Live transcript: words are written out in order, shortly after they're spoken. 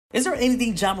Is there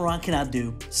anything Ja Morant cannot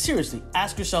do? Seriously,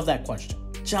 ask yourself that question.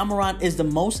 Ja Morant is the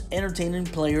most entertaining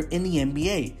player in the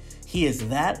NBA. He is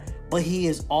that, but he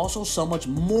is also so much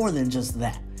more than just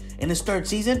that. In his third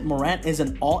season, Morant is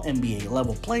an all-NBA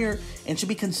level player and should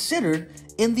be considered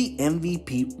in the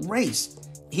MVP race.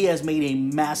 He has made a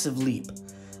massive leap.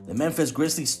 The Memphis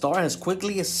Grizzlies star has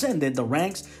quickly ascended the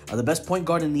ranks of the best point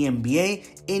guard in the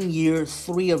NBA in year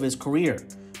 3 of his career.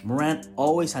 Morant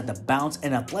always had the bounce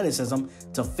and athleticism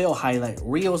to fill highlight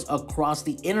reels across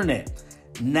the internet.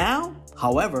 Now,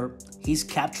 however, he's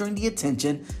capturing the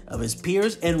attention of his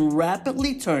peers and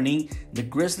rapidly turning the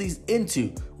Grizzlies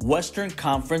into Western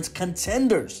Conference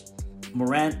contenders.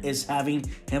 Morant is having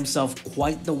himself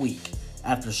quite the week.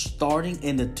 After starting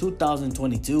in the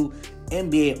 2022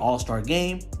 NBA All-Star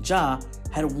Game, Ja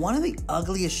had one of the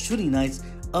ugliest shooting nights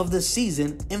of the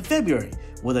season in February,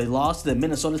 with a loss to the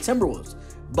Minnesota Timberwolves.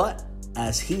 But,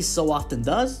 as he so often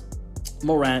does,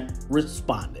 Morant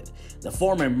responded. The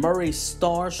former Murray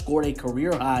star scored a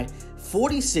career-high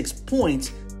 46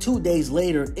 points 2 days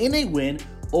later in a win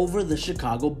over the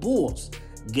Chicago Bulls,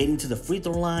 getting to the free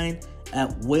throw line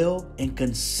at will and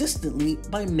consistently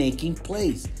by making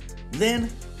plays. Then,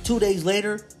 2 days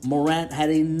later, Morant had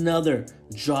another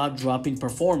jaw-dropping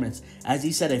performance as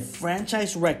he set a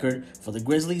franchise record for the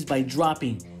Grizzlies by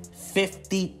dropping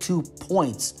 52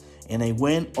 points in a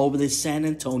win over the San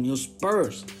Antonio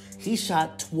Spurs. He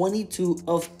shot 22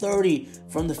 of 30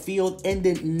 from the field and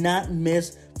did not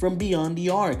miss from beyond the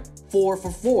arc, 4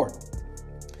 for 4.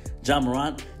 Ja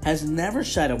Morant has never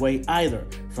shied away either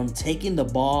from taking the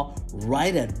ball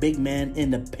right at big man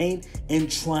in the paint and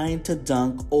trying to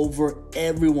dunk over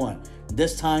everyone.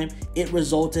 This time, it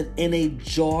resulted in a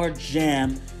jar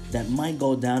jam that might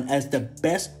go down as the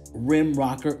best rim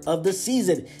rocker of the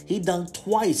season. He dunked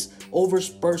twice over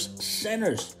Spurs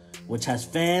centers, which has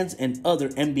fans and other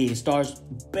NBA stars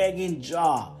begging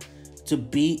Ja to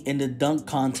be in the dunk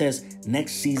contest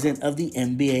next season of the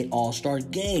NBA All-Star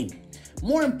Game.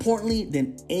 More importantly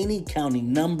than any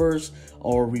counting numbers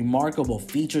or remarkable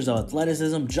features of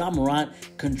athleticism, Ja Morant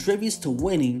contributes to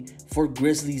winning for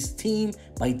Grizzlies team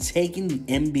by taking the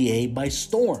NBA by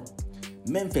storm.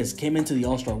 Memphis came into the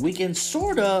All-Star weekend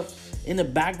sort of in the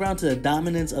background to the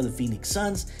dominance of the Phoenix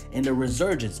Suns and the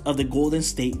resurgence of the Golden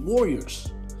State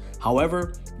Warriors.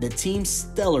 However, the team's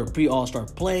stellar pre-All-Star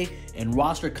play and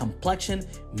roster complexion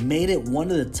made it one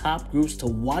of the top groups to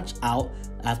watch out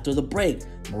after the break.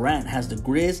 Morant has the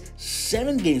Grizz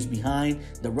 7 games behind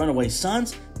the runaway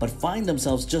Suns, but find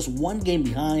themselves just 1 game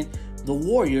behind the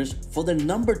Warriors for the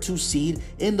number 2 seed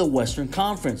in the Western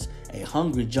Conference. A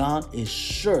hungry Ja is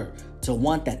sure to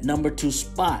want that number 2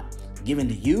 spot. Given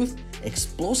the youth,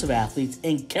 explosive athletes,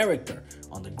 and character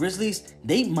on the Grizzlies,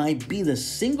 they might be the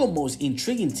single most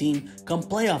intriguing team come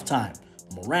playoff time.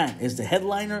 Morant is the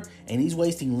headliner, and he's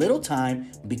wasting little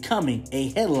time becoming a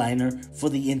headliner for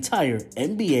the entire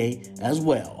NBA as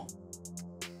well.